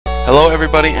Hello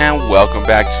everybody and welcome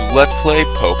back to Let's Play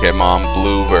Pokemon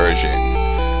Blue version.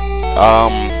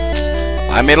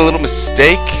 I made a little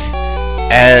mistake,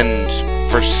 and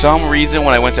for some reason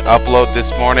when I went to upload this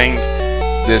morning,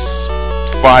 this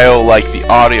file, like the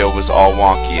audio was all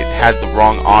wonky. It had the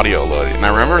wrong audio loaded, and I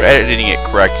remember editing it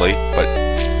correctly, but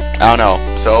I don't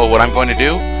know. So what I'm going to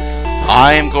do,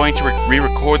 I am going to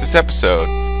re-record this episode.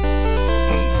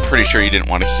 I'm pretty sure you didn't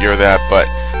want to hear that, but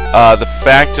the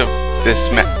fact of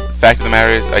the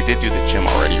matter is, I did do the gym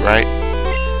already, right?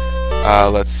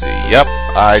 Let's see. Yep,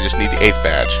 I just need the 8th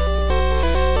badge.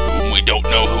 We don't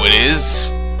know who it is.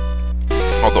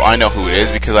 Although I know who it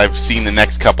is because I've seen the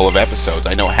next couple of episodes.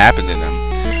 I know what happens in them.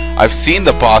 I've seen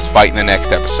the boss fight in the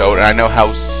next episode, and I know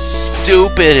how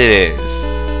stupid it is.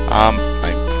 I'm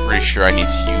pretty sure I need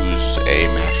to use a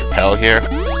Max Repel here.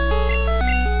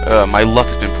 My luck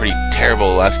has been pretty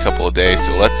terrible the last couple of days,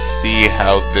 so let's see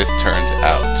how this turns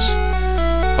out.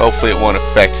 Hopefully it won't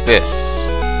affect this.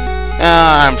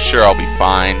 I'm sure I'll be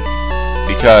fine,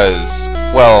 because,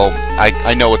 well,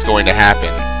 I know what's going to happen.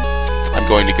 I'm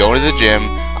going to go into the gym,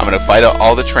 I'm going to fight out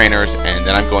all the trainers, and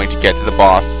then I'm going to get to the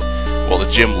boss, well, the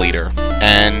gym leader,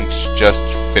 and just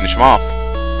finish him off.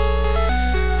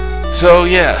 So,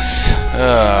 yes,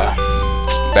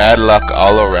 bad luck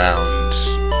all around.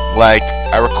 Like,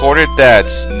 I recorded that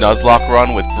Nuzlocke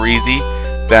run with Breezy,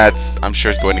 that's, I'm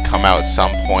sure, is going to come out at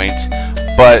some point.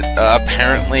 But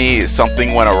apparently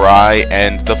something went awry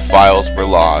and the files were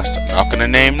lost. I'm not going to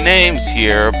name names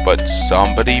here, but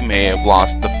somebody may have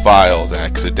lost the files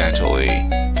accidentally.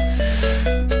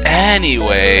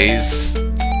 Anyways,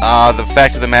 the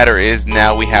fact of the matter is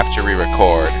now we have to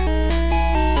re-record.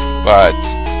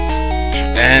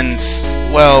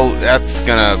 Well, that's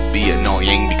gonna be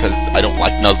annoying because I don't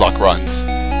like Nuzlocke runs.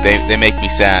 They make me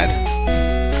sad.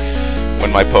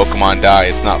 When my Pokemon die,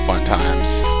 it's not fun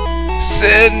times.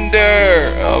 Cinder!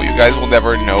 Oh, you guys will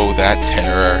never know that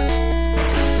terror.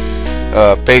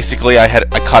 Basically, I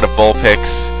caught a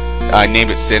Vulpix, I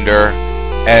named it Cinder,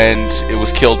 and it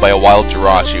was killed by a wild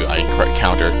Jirachi I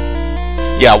encountered.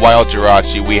 Yeah, wild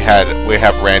Jirachi, we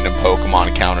have random Pokemon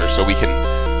encounters, so we can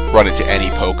run into any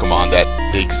Pokemon that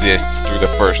exists through the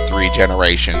first 3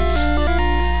 generations.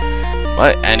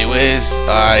 But anyways,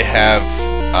 I have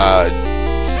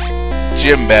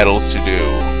gym battles to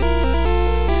do.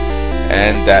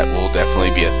 And that will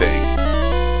definitely be a thing.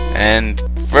 And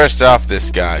first off, this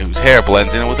guy whose hair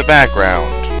blends in with the background.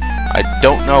 I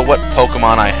don't know what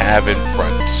Pokemon I have in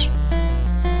front.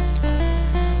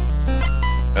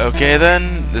 Okay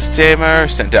then, this tamer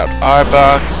sent out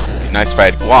Arbok. Be nice if I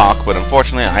had Guac, but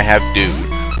unfortunately I have Dude.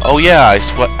 Oh yeah, I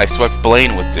swept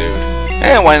Blaine with Dude.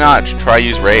 And why not? Try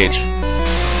use Rage.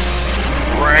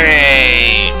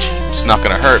 Rage! It's not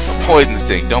gonna hurt. A Poison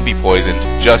Sting. Don't be poisoned.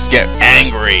 Just get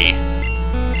angry.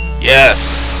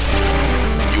 Yes!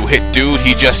 You hit Dude,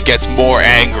 he just gets more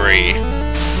angry.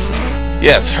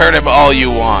 Yes, hurt him all you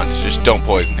want. Just don't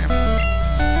poison him.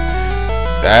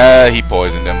 He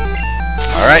poisoned him.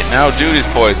 Alright, now Dude is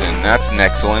poisoned. That's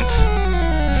excellent.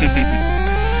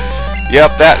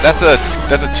 Yep, that's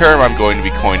a term I'm going to be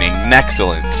coining.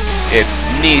 Nexcellence. It's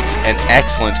neat and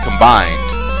excellent combined.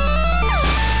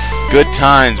 Good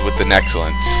times with the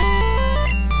Nexcellence.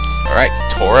 Alright,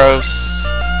 Tauros.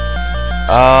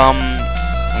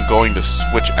 I'm going to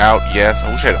switch out, yes.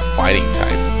 I wish I had a fighting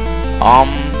type.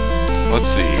 Let's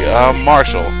see,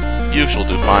 Marshall. You shall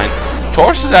do fine.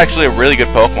 Tauros is actually a really good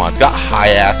Pokemon. It's got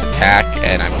high-ass attack,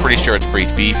 and I'm pretty sure it's pretty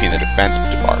beefy in the defense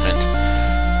department.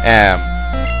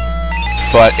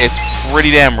 But it's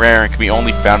pretty damn rare and can be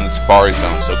only found in the Safari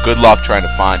Zone, so good luck trying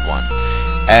to find one.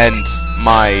 And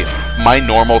my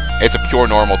normal, it's a pure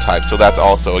normal type, so that's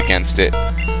also against it,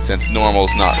 since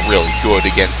normal's not really good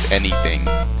against anything.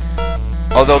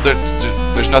 Although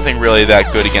there's nothing really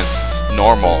that good against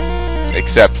normal,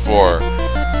 except for,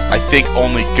 I think,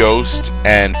 only Ghost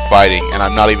and Fighting, and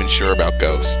I'm not even sure about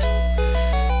Ghost.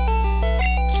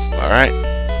 Alright.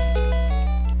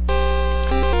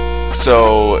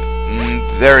 So,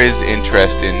 there is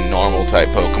interest in normal type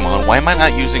Pokemon. Why am I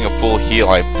not using a full heal?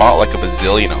 I bought like a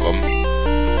bazillion of them.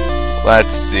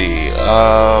 Let's see,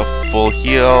 full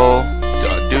heal,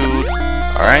 Dude,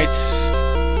 alright,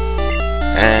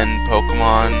 and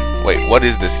Pokemon, wait, what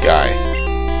is this guy?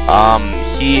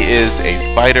 He is a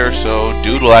fighter, so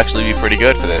Dude will actually be pretty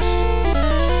good for this.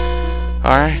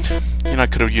 Alright, you know, I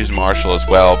could have used Marshall as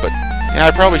well, but, yeah,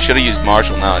 I probably should have used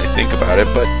Marshall now that I think about it,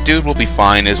 but Dude will be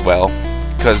fine as well,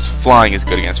 because flying is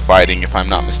good against fighting, if I'm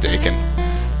not mistaken.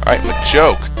 Alright,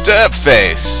 Machoke, Death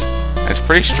Face! It's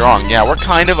pretty strong. Yeah, we're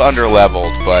kind of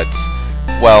under-leveled, but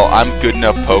well, I'm good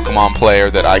enough Pokemon player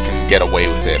that I can get away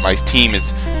with it. My team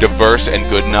is diverse and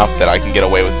good enough that I can get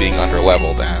away with being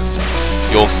under-leveled, as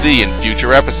you'll see in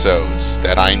future episodes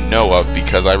that I know of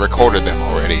because I recorded them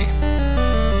already.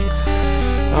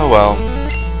 Oh well.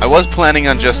 I was planning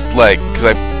on just, like, because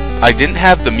I didn't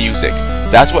have the music.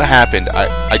 That's what happened.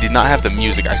 I did not have the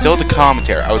music. I still had the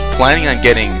commentary. I was planning on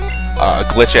getting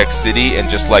Glitch X City and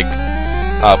just, like,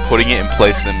 putting it in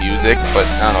place of the music, but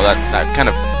I don't know, that kind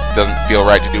of doesn't feel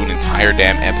right to do an entire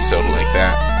damn episode like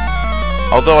that.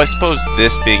 Although I suppose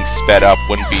this being sped up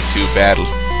wouldn't be too bad.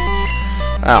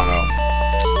 I don't know.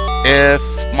 If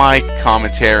my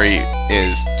commentary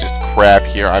is just crap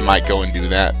here, I might go and do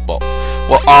that.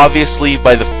 Well, obviously,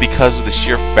 because of the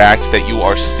sheer fact that you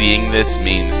are seeing this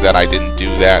means that I didn't do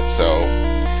that, so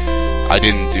I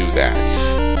didn't do that.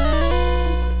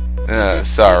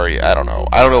 Sorry, I don't know.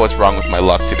 I don't know what's wrong with my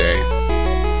luck today.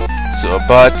 So,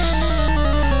 but,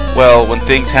 well, when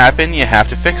things happen, you have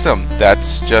to fix them.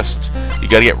 That's just, you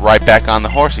gotta get right back on the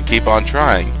horse and keep on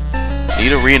trying.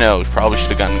 Nidorino probably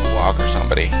should have gotten Guac or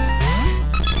somebody.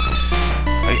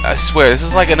 I swear, this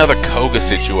is like another Koga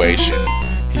situation.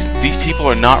 These people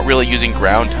are not really using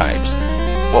ground types.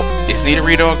 Well, is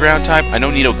Nidorino a ground type? I know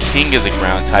Nidoking is a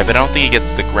ground type, but I don't think it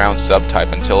gets the ground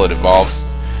subtype until it evolves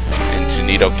into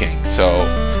Nidoking. So,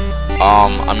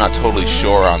 I'm not totally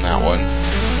sure on that one.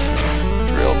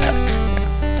 Drill Peck.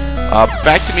 Yeah.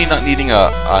 Back to me not needing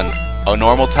a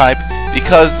normal type,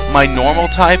 because my normal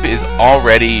type is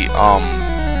already,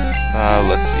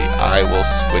 let's see, I will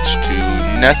switch to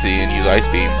Nessie and use Ice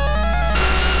Beam.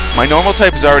 My normal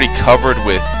type is already covered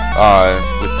with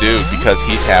Dude, because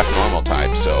he's half normal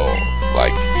type, so,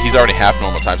 like, he's already half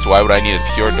normal type, so why would I need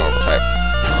a pure normal type?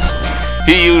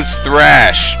 He used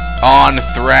Thrash on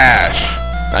Thrash.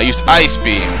 And I used Ice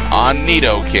Beam on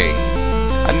Nidoking.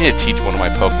 I need to teach one of my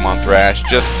Pokemon Thrash,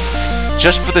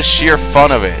 just for the sheer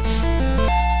fun of it.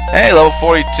 Hey, level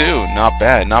 42, not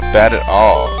bad at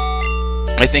all.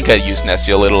 I think I used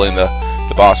Nessie a little in the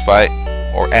boss fight,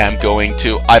 or am going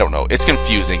to. I don't know. It's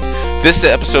confusing. This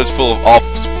episode's full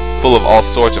of all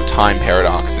sorts of time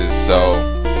paradoxes, so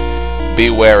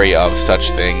be wary of such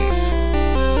things.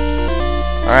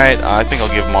 Alright, I think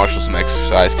I'll give Marshall some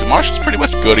exercise, because Marshall's pretty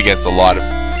much good against a lot of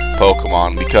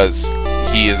Pokemon, because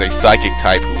he is a psychic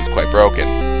type who is quite broken.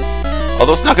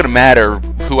 Although it's not going to matter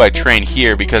who I train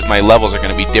here, because my levels are going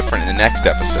to be different in the next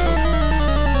episode.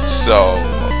 So,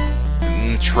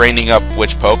 training up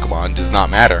which Pokemon does not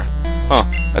matter. Huh,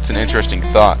 that's an interesting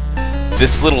thought.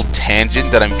 This little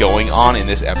tangent that I'm going on in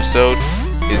this episode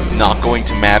is not going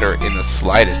to matter in the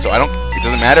slightest. So it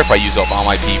doesn't matter if I use up all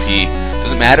my PP. It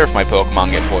doesn't matter if my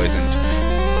Pokemon get poisoned.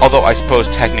 Although I suppose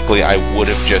technically I would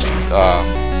have just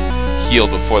healed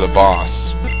before the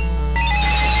boss.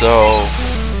 So,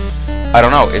 I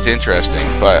don't know, it's interesting.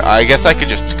 But I guess I could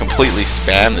just completely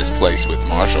spam this place with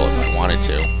Marshall if I wanted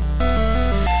to.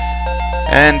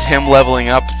 And him leveling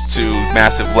up to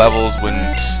massive levels when...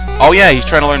 Oh yeah, he's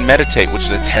trying to learn Meditate, which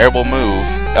is a terrible move.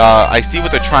 I see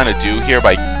what they're trying to do here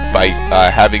by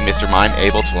having Mr. Mime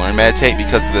able to learn Meditate,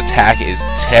 because his attack is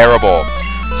terrible.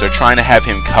 So they're trying to have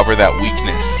him cover that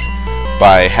weakness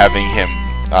by having him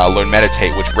learn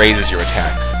Meditate, which raises your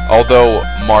attack. Although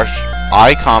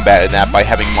I combated that by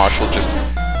having Marshall just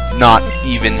not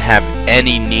even have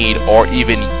any need or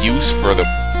even use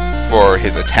for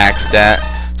his attack stat.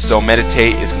 So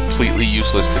Meditate is completely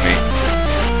useless to me.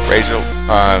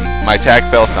 My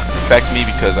attack fails not affect me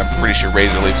because I'm pretty sure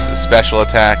Razor Leaf is a special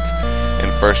attack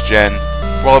in first gen.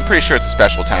 Well, I'm pretty sure it's a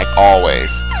special attack always.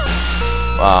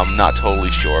 I'm not totally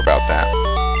sure about that.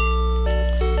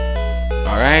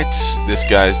 Alright, this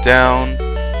guy's down.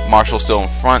 Marshall's still in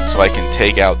front, so I can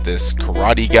take out this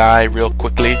karate guy real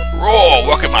quickly. Roar!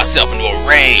 Working myself into a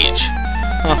rage!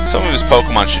 Huh, some of his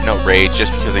Pokemon should know rage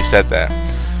just because they said that.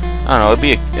 I don't know, it'd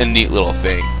be a neat little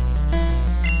thing.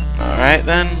 Alright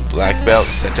then, Black Belt,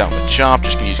 sent out Machamp,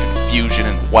 just gonna use Confusion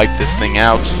and wipe this thing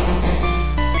out.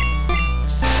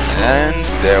 And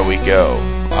there we go.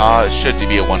 It should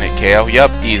be a one-hit KO.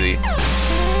 Yup, easy.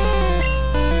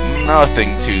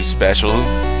 Nothing too special.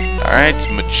 Alright,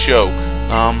 Machoke.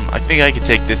 I think I can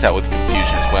take this out with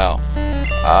Confusion as well.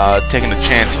 Taking a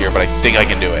chance here, but I think I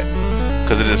can do it.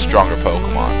 Because it is a stronger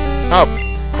Pokemon. Oh,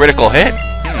 critical hit?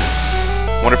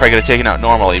 Wonder if I could have taken out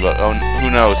normally, but who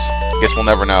knows? Guess we'll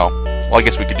never know. Well, I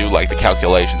guess we could do like the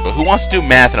calculation, but who wants to do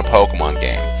math in a Pokemon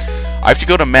game? I have to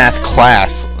go to math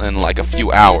class in like a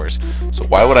few hours, so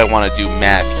why would I want to do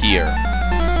math here?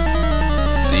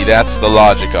 See, that's the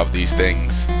logic of these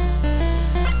things.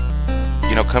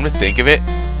 You know, come to think of it,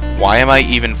 why am I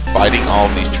even fighting all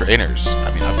of these trainers?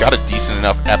 I mean, I've got a decent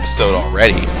enough episode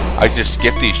already. I could just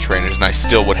skip these trainers and I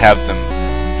still would have them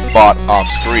fought off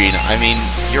screen. I mean,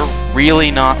 you're really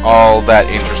not all that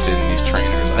interested in these trainers.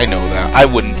 I know that. I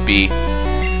wouldn't be.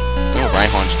 Oh,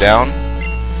 Rhyhorn's down.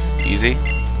 Easy.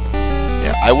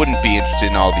 Yeah, I wouldn't be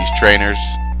interested in all these trainers.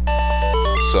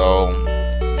 So,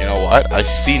 you know what? I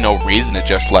see no reason to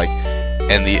just like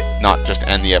not just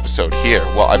end the episode here.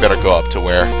 Well, I better go up to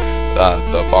where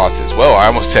the boss is. Whoa, I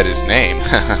almost said his name.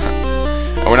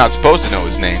 And we're not supposed to know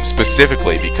his name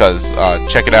specifically because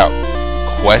check it out.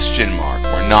 Question mark.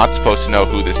 We're not supposed to know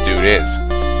who this dude is.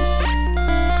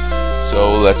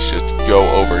 So let's just go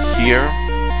over here.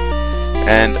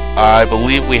 And I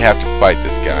believe we have to fight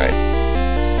this guy.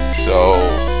 So,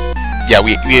 yeah,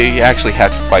 we actually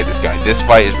have to fight this guy. This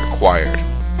fight is required.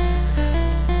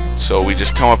 So we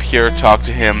just come up here, talk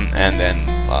to him, and then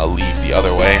leave the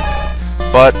other way.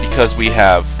 But because we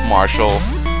have Marshall,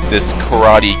 this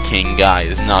Karate King guy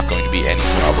is not going to be any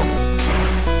problem.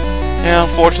 Yeah,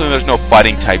 unfortunately there's no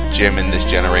fighting type gym in this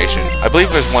generation. I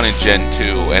believe there's one in Gen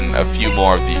 2 and a few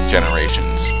more of the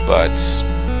generations, but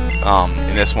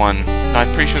in this one,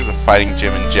 I'm pretty sure there's a fighting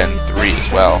gym in Gen 3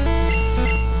 as well.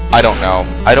 I don't know.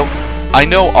 I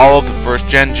know all of the first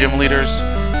gen gym leaders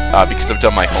because I've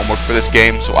done my homework for this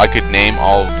game, so I could name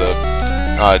all of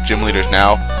the gym leaders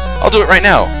now. I'll do it right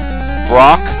now.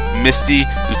 Brock, Misty,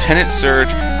 Lieutenant Surge,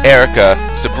 Erica,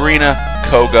 Sabrina,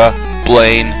 Koga,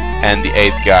 Blaine, and the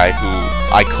 8th guy, who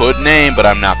I could name, but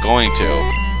I'm not going to.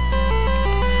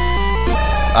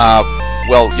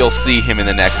 Well, you'll see him in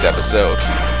the next episode.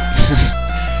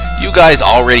 You guys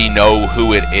already know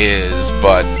who it is,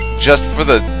 but just for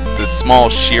the small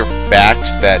sheer fact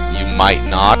that you might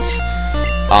not,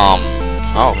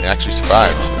 oh, he actually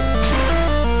survived.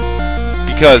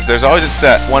 Because there's always just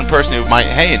that one person who might,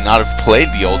 hey, not have played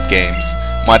the old games,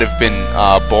 might have been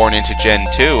born into Gen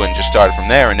 2 and just started from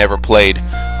there and never played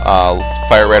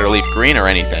Fire Red or Leaf Green or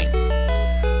anything.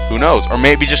 Who knows? Or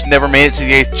maybe just never made it to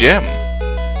the 8th gym.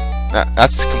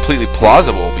 That's completely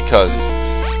plausible because,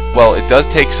 well, it does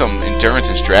take some endurance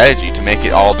and strategy to make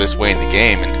it all this way in the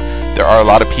game, and there are a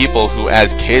lot of people who,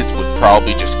 as kids, would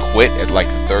probably just quit at like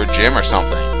the 3rd gym or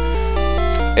something.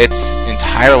 It's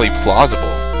entirely plausible.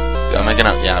 I'm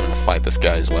gonna fight this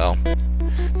guy as well.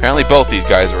 Apparently both these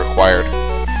guys are required.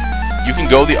 You can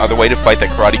go the other way to fight that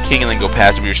Karate King and then go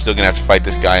past him, but you're still gonna have to fight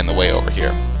this guy in the way over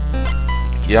here.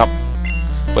 Yep.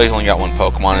 But he's only got one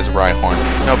Pokemon, is a Rhyhorn.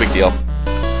 No big deal.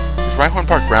 Is Rhyhorn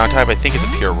Park ground type? I think it's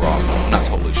a pure raw. I'm not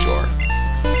totally sure.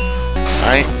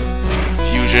 Alright.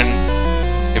 Fusion.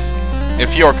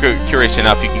 If you're curious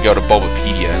enough, you can go to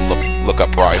Bulbapedia and look up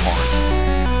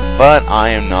Rhyhorn. But I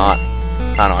am not.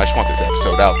 I don't know, I just want this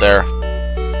episode out there.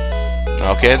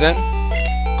 Okay then.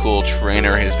 Cool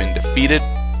trainer has been defeated.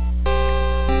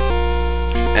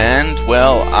 And,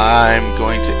 well, I'm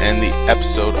going to end the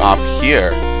episode off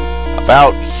here.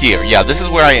 About here. Yeah, this is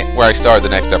where I started the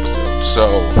next episode.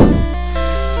 So,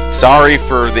 sorry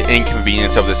for the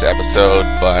inconvenience of this episode,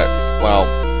 but, well,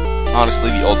 honestly,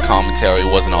 the old commentary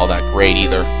wasn't all that great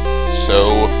either.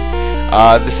 So,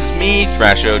 this is me,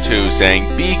 Thrasho2, saying,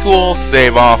 be cool,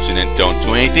 save often, and don't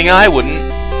do anything I wouldn't.